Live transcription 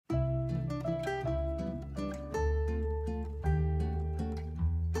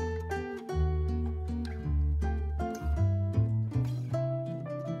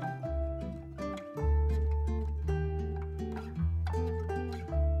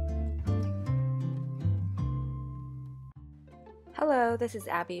Hello, this is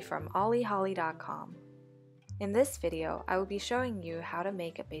Abby from ollieholly.com. In this video, I will be showing you how to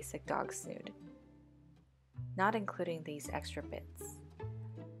make a basic dog snood, not including these extra bits.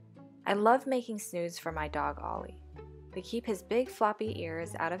 I love making snoods for my dog Ollie. They keep his big floppy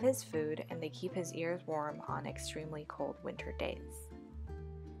ears out of his food and they keep his ears warm on extremely cold winter days.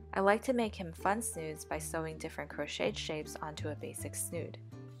 I like to make him fun snoods by sewing different crocheted shapes onto a basic snood.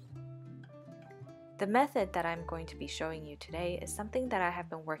 The method that I'm going to be showing you today is something that I have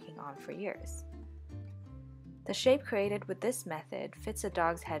been working on for years. The shape created with this method fits a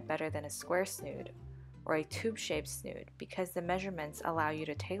dog's head better than a square snood or a tube-shaped snood because the measurements allow you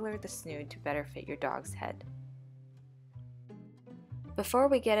to tailor the snood to better fit your dog's head. Before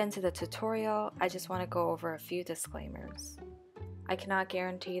we get into the tutorial, I just want to go over a few disclaimers. I cannot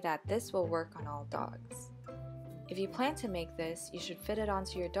guarantee that this will work on all dogs. If you plan to make this, you should fit it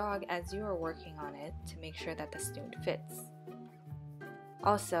onto your dog as you are working on it to make sure that the snood fits.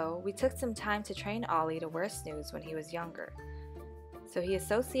 Also, we took some time to train Ollie to wear snoods when he was younger, so he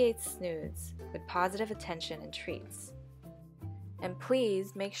associates snoods with positive attention and treats. And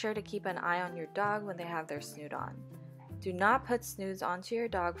please make sure to keep an eye on your dog when they have their snood on. Do not put snoods onto your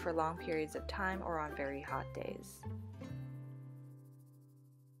dog for long periods of time or on very hot days.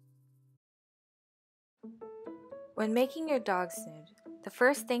 When making your dog snood, the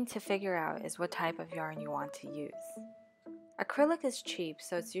first thing to figure out is what type of yarn you want to use. Acrylic is cheap,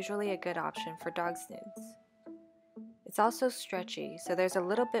 so it's usually a good option for dog snoods. It's also stretchy, so there's a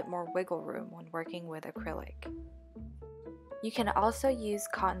little bit more wiggle room when working with acrylic. You can also use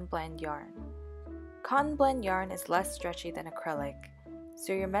cotton blend yarn. Cotton blend yarn is less stretchy than acrylic,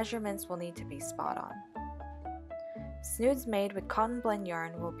 so your measurements will need to be spot on. Snoods made with cotton blend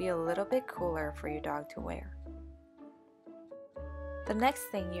yarn will be a little bit cooler for your dog to wear. The next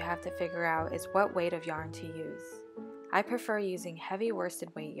thing you have to figure out is what weight of yarn to use. I prefer using heavy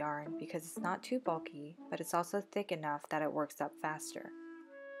worsted weight yarn because it's not too bulky, but it's also thick enough that it works up faster.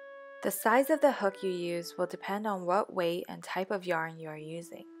 The size of the hook you use will depend on what weight and type of yarn you are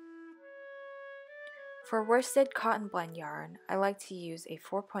using. For worsted cotton blend yarn, I like to use a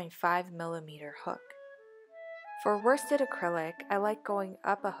 4.5mm hook. For worsted acrylic, I like going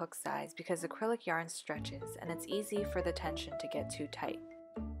up a hook size because acrylic yarn stretches and it's easy for the tension to get too tight.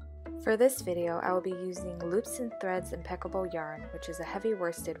 For this video, I will be using Loops and Threads Impeccable yarn, which is a heavy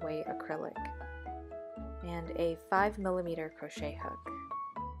worsted weight acrylic, and a 5mm crochet hook.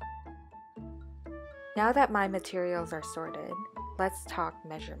 Now that my materials are sorted, let's talk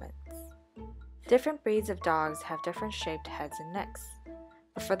measurements. Different breeds of dogs have different shaped heads and necks,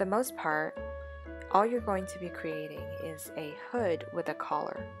 but for the most part, all you're going to be creating is a hood with a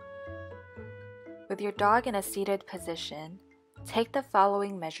collar. With your dog in a seated position, take the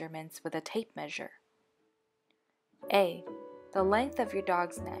following measurements with a tape measure. A. The length of your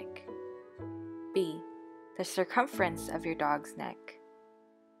dog's neck. B. The circumference of your dog's neck.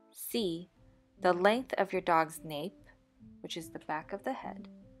 C. The length of your dog's nape, which is the back of the head.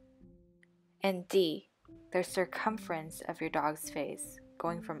 And D. The circumference of your dog's face,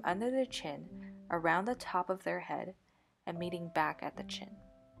 going from under their chin, around the top of their head, and meeting back at the chin.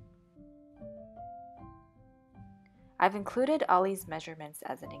 I've included Ollie's measurements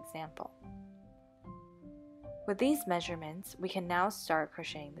as an example. With these measurements, we can now start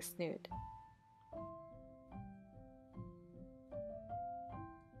crocheting the snood.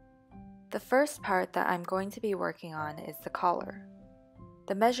 The first part that I'm going to be working on is the collar.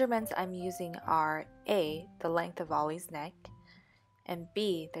 The measurements I'm using are A. The length of Ollie's neck, and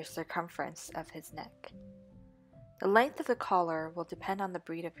B. The circumference of his neck. The length of the collar will depend on the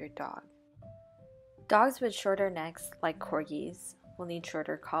breed of your dog. Dogs with shorter necks, like corgis, will need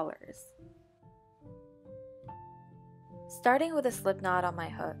shorter collars. Starting with a slip knot on my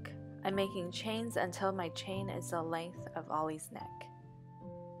hook, I'm making chains until my chain is the length of Ollie's neck.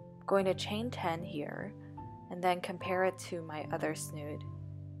 I'm going to chain 10 here, and then compare it to my other snood.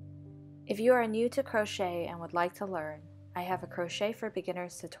 If you are new to crochet and would like to learn, I have a Crochet for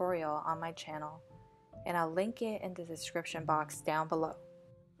Beginners tutorial on my channel, and I'll link it in the description box down below.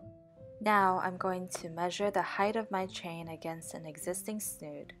 Now I'm going to measure the height of my chain against an existing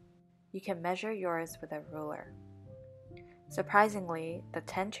snood. You can measure yours with a ruler. Surprisingly, the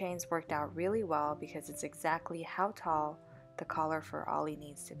 10 chains worked out really well because it's exactly how tall the collar for Ollie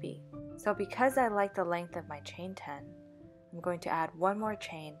needs to be. So because I like the length of my chain 10, I'm going to add one more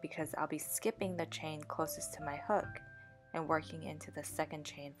chain because I'll be skipping the chain closest to my hook and working into the second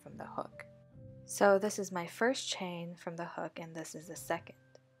chain from the hook. So this is my first chain from the hook and this is the second.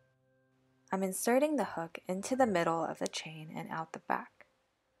 I'm inserting the hook into the middle of the chain and out the back.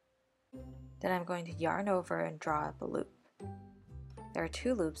 Then I'm going to yarn over and draw up a loop. there are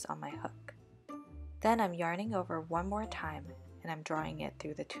 2 loops on my hook. Then I'm yarning over one more time and I'm drawing it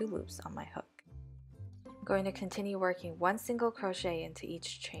through the 2 loops on my hook. I'm going to continue working 1 single crochet into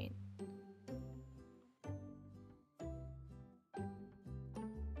each chain.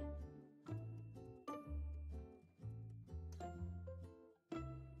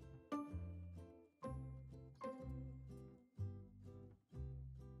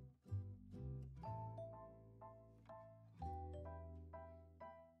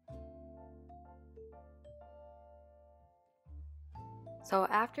 So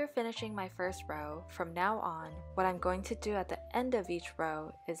after finishing my first row, from now on, what I'm going to do at the end of each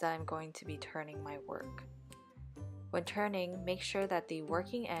row is that I'm going to be turning my work. When turning, make sure that the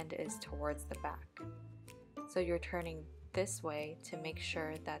working end is towards the back. So you're turning this way to make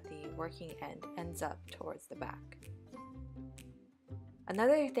sure that the working end ends up towards the back.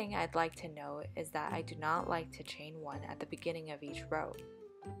 Another thing I'd like to note is that I do not like to chain 1 at the beginning of each row,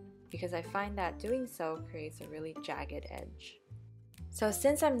 because I find that doing so creates a really jagged edge. So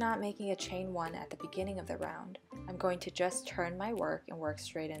since I'm not making a chain 1 at the beginning of the round, I'm going to just turn my work and work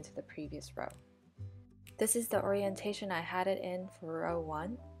straight into the previous row. This is the orientation I had it in for row 1,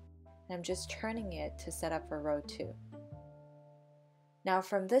 and I'm just turning it to set up for row 2. Now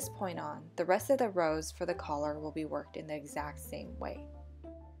from this point on, the rest of the rows for the collar will be worked in the exact same way.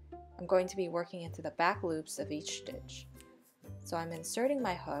 I'm going to be working into the back loops of each stitch. So I'm inserting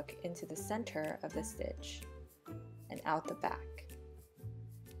my hook into the center of the stitch and out the back.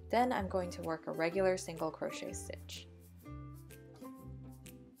 Then I'm going to work a regular single crochet stitch.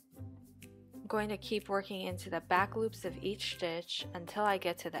 I'm going to keep working into the back loops of each stitch until I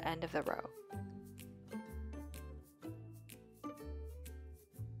get to the end of the row.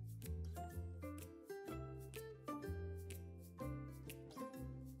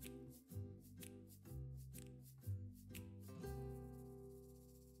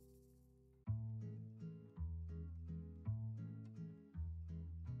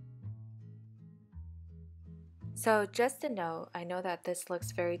 So just a note, I know that this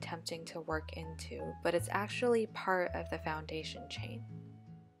looks very tempting to work into, but it's actually part of the foundation chain.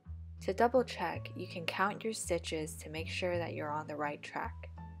 To double check, you can count your stitches to make sure that you're on the right track.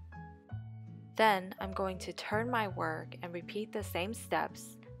 Then I'm going to turn my work and repeat the same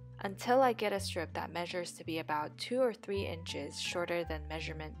steps until I get a strip that measures to be about 2 or 3 inches shorter than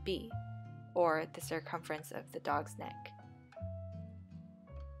measurement B, or the circumference of the dog's neck.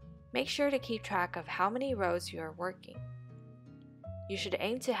 Make sure to keep track of how many rows you are working. You should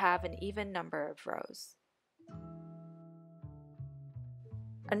aim to have an even number of rows.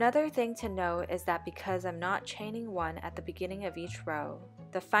 Another thing to note is that because I'm not chaining 1 at the beginning of each row,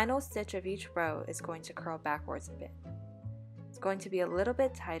 the final stitch of each row is going to curl backwards a bit. It's going to be a little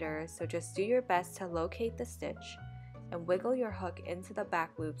bit tighter, so just do your best to locate the stitch and wiggle your hook into the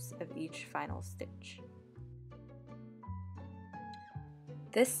back loops of each final stitch.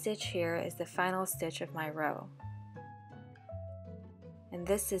 This stitch here is the final stitch of my row, and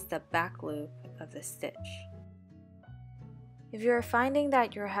this is the back loop of the stitch. If you're finding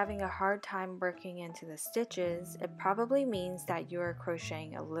that you're having a hard time working into the stitches, it probably means that you are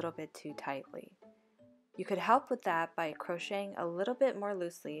crocheting a little bit too tightly. You could help with that by crocheting a little bit more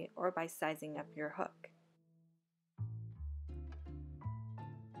loosely or by sizing up your hook.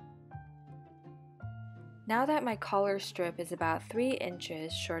 Now that my collar strip is about 3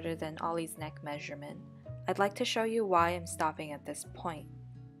 inches shorter than Ollie's neck measurement, I'd like to show you why I'm stopping at this point.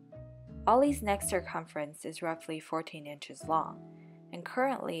 Ollie's neck circumference is roughly 14 inches long, and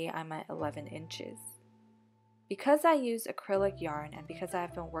currently I'm at 11 inches. Because I use acrylic yarn and because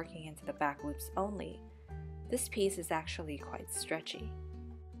I've been working into the back loops only, this piece is actually quite stretchy.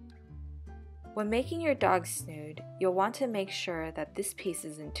 When making your dog snood, you'll want to make sure that this piece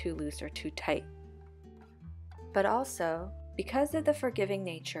isn't too loose or too tight. But also, because of the forgiving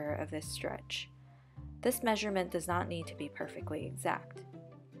nature of this stretch, this measurement does not need to be perfectly exact.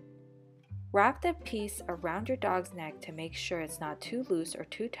 Wrap the piece around your dog's neck to make sure it's not too loose or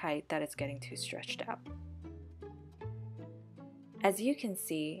too tight that it's getting too stretched out. As you can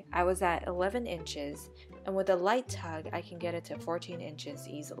see, I was at 11 inches, and with a light tug I can get it to 14 inches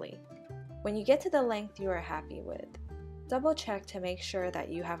easily. When you get to the length you are happy with, double check to make sure that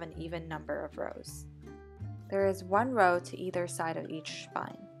you have an even number of rows. There is 1 row to either side of each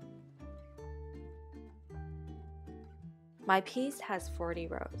spine. My piece has 40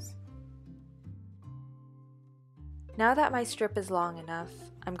 rows. Now that my strip is long enough,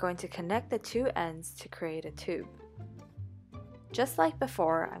 I'm going to connect the 2 ends to create a tube. Just like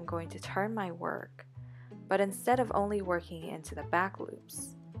before, I'm going to turn my work, but instead of only working into the back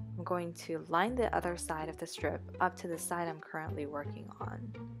loops, I'm going to line the other side of the strip up to the side I'm currently working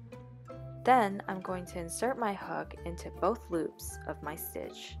on. Then I'm going to insert my hook into both loops of my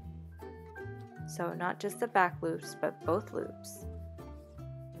stitch. So not just the back loops, but both loops.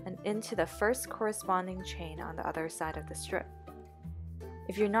 And into the first corresponding chain on the other side of the strip.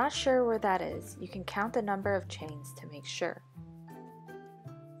 If you're not sure where that is, you can count the number of chains to make sure.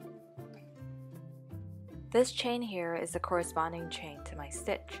 This chain here is the corresponding chain to my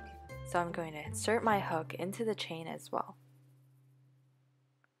stitch, so I'm going to insert my hook into the chain as well.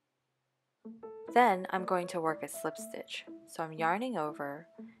 Then I'm going to work a slip stitch, so I'm yarning over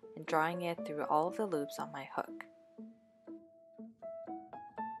and drawing it through all of the loops on my hook.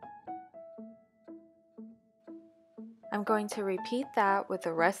 I'm going to repeat that with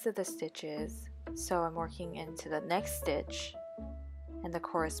the rest of the stitches, so I'm working into the next stitch and the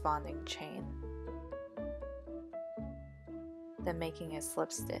corresponding chain, then making a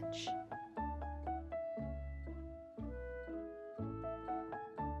slip stitch.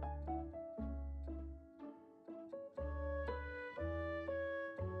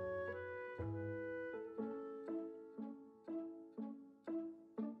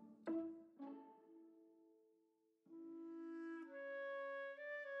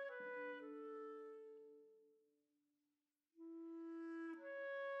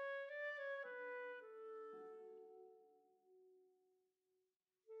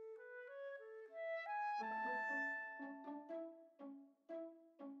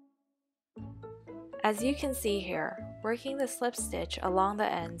 As you can see here, working the slip stitch along the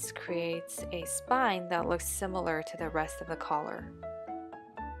ends creates a spine that looks similar to the rest of the collar.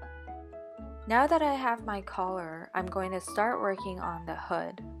 Now that I have my collar, I'm going to start working on the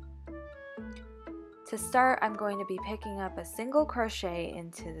hood. To start, I'm going to be picking up a single crochet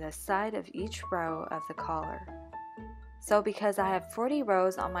into the side of each row of the collar. So because I have 40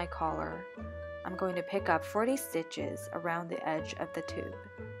 rows on my collar, I'm going to pick up 40 stitches around the edge of the tube.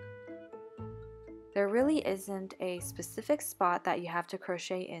 There really isn't a specific spot that you have to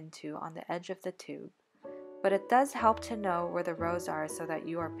crochet into on the edge of the tube, but it does help to know where the rows are so that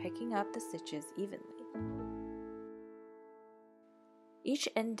you are picking up the stitches evenly. Each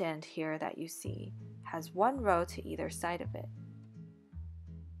indent here that you see has one row to either side of it.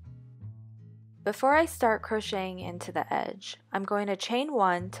 Before I start crocheting into the edge, I'm going to chain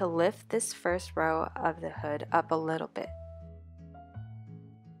one to lift this first row of the hood up a little bit.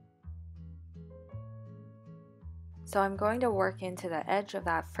 So I'm going to work into the edge of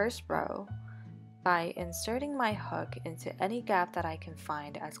that first row by inserting my hook into any gap that I can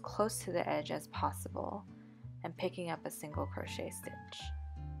find as close to the edge as possible and picking up a single crochet stitch.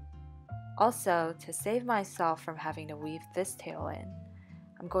 Also, to save myself from having to weave this tail in,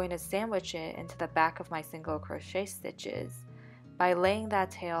 I'm going to sandwich it into the back of my single crochet stitches by laying that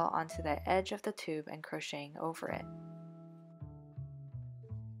tail onto the edge of the tube and crocheting over it.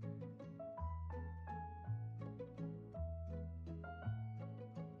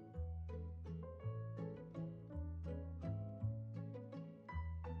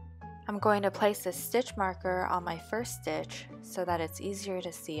 I'm going to place a stitch marker on my first stitch so that it's easier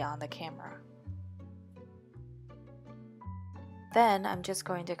to see on the camera. Then I'm just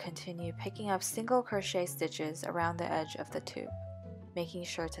going to continue picking up single crochet stitches around the edge of the tube, making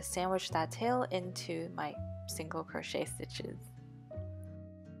sure to sandwich that tail into my single crochet stitches.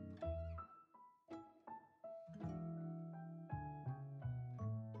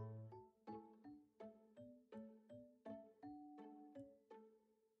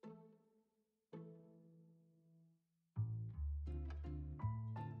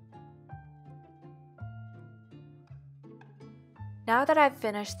 Now that I've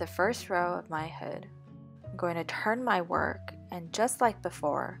finished the first row of my hood, I'm going to turn my work, and just like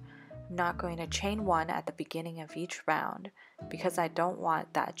before, I'm not going to chain one at the beginning of each round because I don't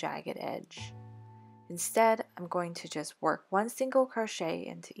want that jagged edge. Instead, I'm going to just work one single crochet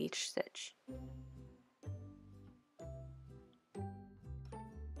into each stitch.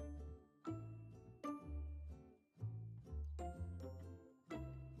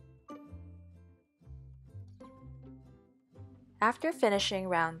 After finishing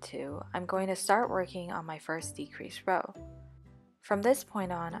round 2, I'm going to start working on my first decreased row. From this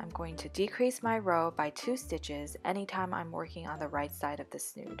point on, I'm going to decrease my row by 2 stitches anytime I'm working on the right side of the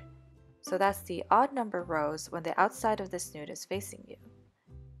snood. So that's the odd number rows when the outside of the snood is facing you.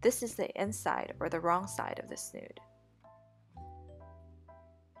 This is the inside or the wrong side of the snood.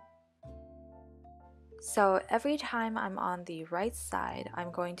 So every time I'm on the right side,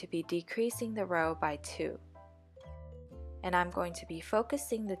 I'm going to be decreasing the row by 2. And I'm going to be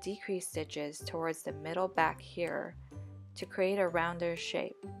focusing the decreased stitches towards the middle back here to create a rounder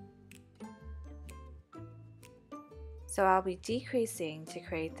shape. So I'll be decreasing to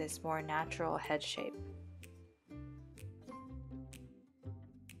create this more natural head shape.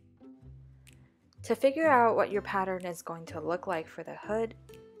 To figure out what your pattern is going to look like for the hood,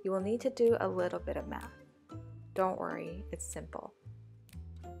 you will need to do a little bit of math. Don't worry, it's simple.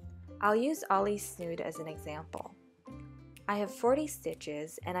 I'll use Ollie's snood as an example. I have 40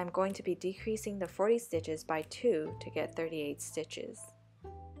 stitches and I'm going to be decreasing the 40 stitches by 2 to get 38 stitches.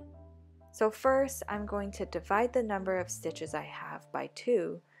 So first, I'm going to divide the number of stitches I have by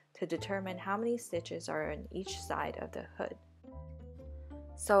 2 to determine how many stitches are on each side of the hood.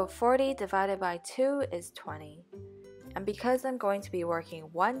 So 40 divided by 2 is 20. And because I'm going to be working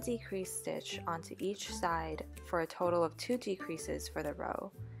one decreased stitch onto each side for a total of 2 decreases for the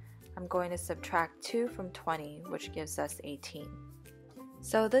row, I'm going to subtract 2 from 20, which gives us 18.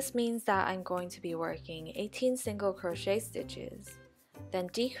 So this means that I'm going to be working 18 single crochet stitches, then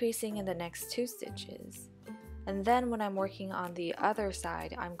decreasing in the next 2 stitches, and then when I'm working on the other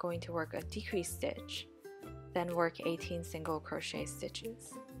side, I'm going to work a decreased stitch, then work 18 single crochet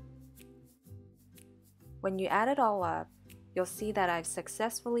stitches. When you add it all up, you'll see that I've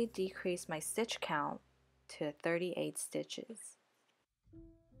successfully decreased my stitch count to 38 stitches.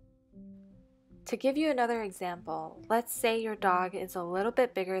 To give you another example, let's say your dog is a little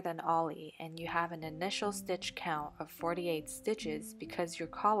bit bigger than Ollie and you have an initial stitch count of 48 stitches because your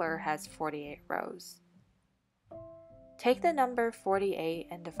collar has 48 rows. Take the number 48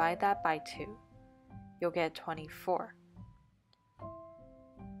 and divide that by 2. You'll get 24.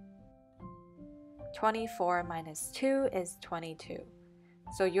 24 minus 2 is 22.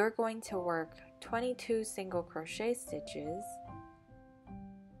 So you're going to work 22 single crochet stitches,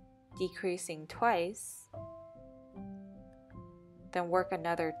 decreasing twice, then work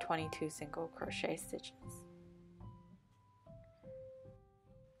another 22 single crochet stitches.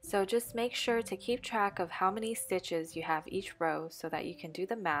 So just make sure to keep track of how many stitches you have each row so that you can do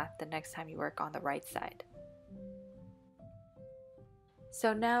the math the next time you work on the right side.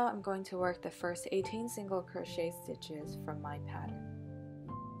 So now I'm going to work the first 18 single crochet stitches from my pattern.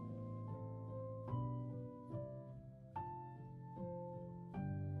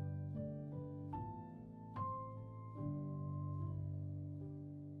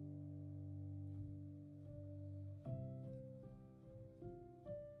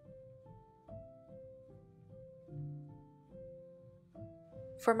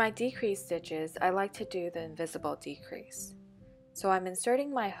 For my decrease stitches, I like to do the invisible decrease. So I'm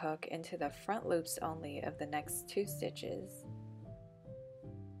inserting my hook into the front loops only of the next 2 stitches,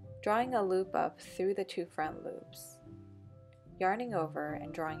 drawing a loop up through the 2 front loops, yarning over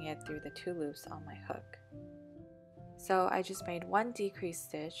and drawing it through the 2 loops on my hook. So I just made one decrease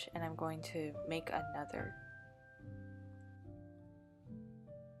stitch and I'm going to make another.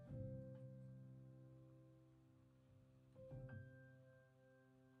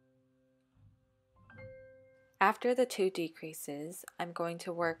 After the 2 decreases, I'm going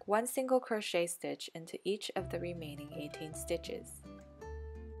to work one single crochet stitch into each of the remaining 18 stitches.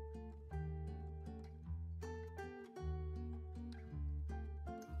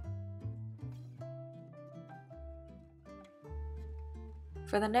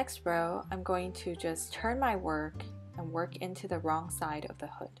 For the next row, I'm going to just turn my work and work into the wrong side of the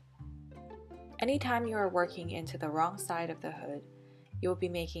hood. Anytime you are working into the wrong side of the hood, you will be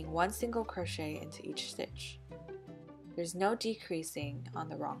making one single crochet into each stitch. There's no decreasing on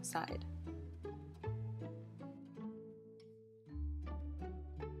the wrong side.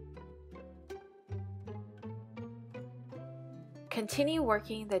 Continue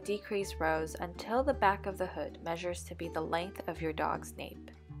working the decrease rows until the back of the hood measures to be the length of your dog's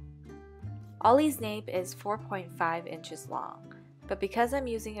nape. Ollie's nape is 4.5 inches long, but because I'm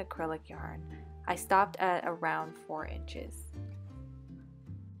using acrylic yarn, I stopped at around 4 inches.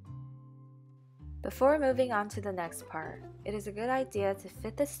 Before moving on to the next part, it is a good idea to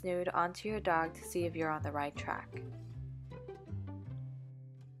fit the snood onto your dog to see if you're on the right track.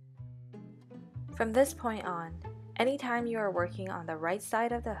 From this point on, anytime you are working on the right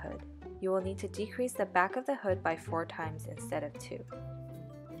side of the hood, you will need to decrease the back of the hood by 4 times instead of 2.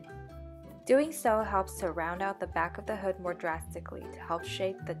 Doing so helps to round out the back of the hood more drastically to help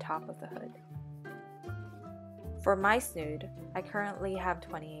shape the top of the hood. For my snood, I currently have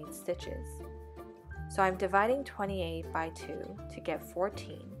 28 stitches. So I'm dividing 28 by 2 to get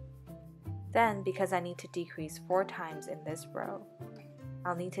 14. Then, because I need to decrease 4 times in this row,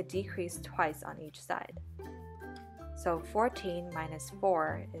 I'll need to decrease twice on each side. So 14 minus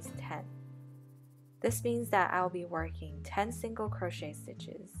 4 is 10. This means that I'll be working 10 single crochet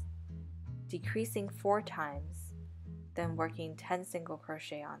stitches, decreasing 4 times, then working 10 single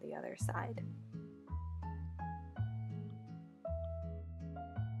crochet on the other side.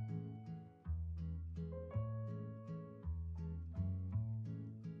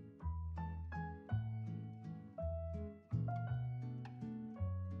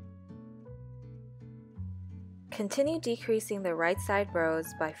 Continue decreasing the right side rows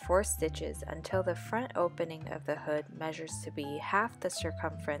by 4 stitches until the front opening of the hood measures to be half the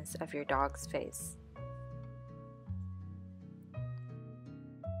circumference of your dog's face.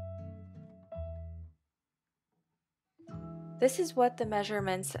 This is what the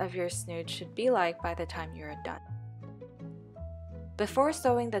measurements of your snood should be like by the time you're done. Before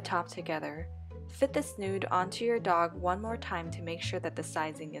sewing the top together, fit the snood onto your dog one more time to make sure that the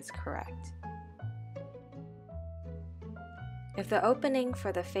sizing is correct. If the opening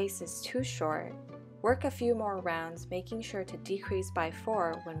for the face is too short, work a few more rounds, making sure to decrease by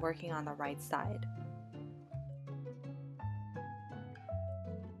 4 when working on the right side.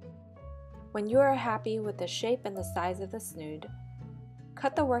 When you are happy with the shape and the size of the snood,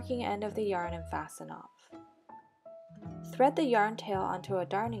 cut the working end of the yarn and fasten off. Thread the yarn tail onto a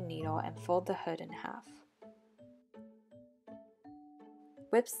darning needle and fold the hood in half.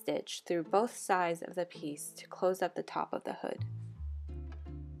 Whip stitch through both sides of the piece to close up the top of the hood.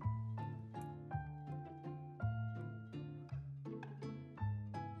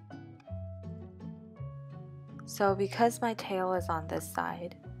 So because my tail is on this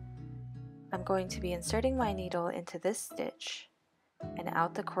side, I'm going to be inserting my needle into this stitch and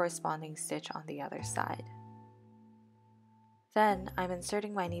out the corresponding stitch on the other side. Then I'm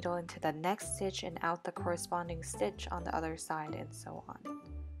inserting my needle into the next stitch and out the corresponding stitch on the other side, and so on.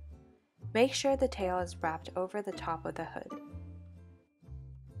 Make sure the tail is wrapped over the top of the hood.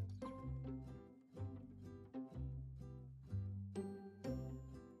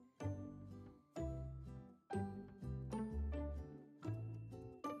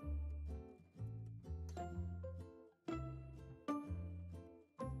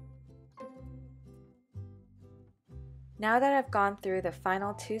 Now that I've gone through the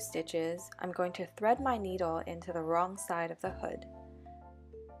final 2 stitches, I'm going to thread my needle into the wrong side of the hood.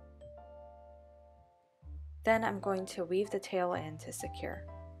 Then I'm going to weave the tail in to secure.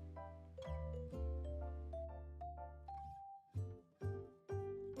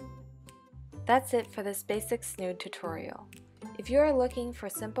 That's it for this basic snood tutorial. If you are looking for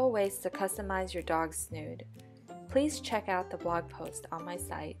simple ways to customize your dog's snood, please check out the blog post on my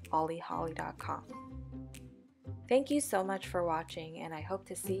site, ollieholly.com. Thank you so much for watching, and I hope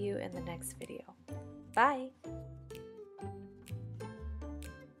to see you in the next video. Bye!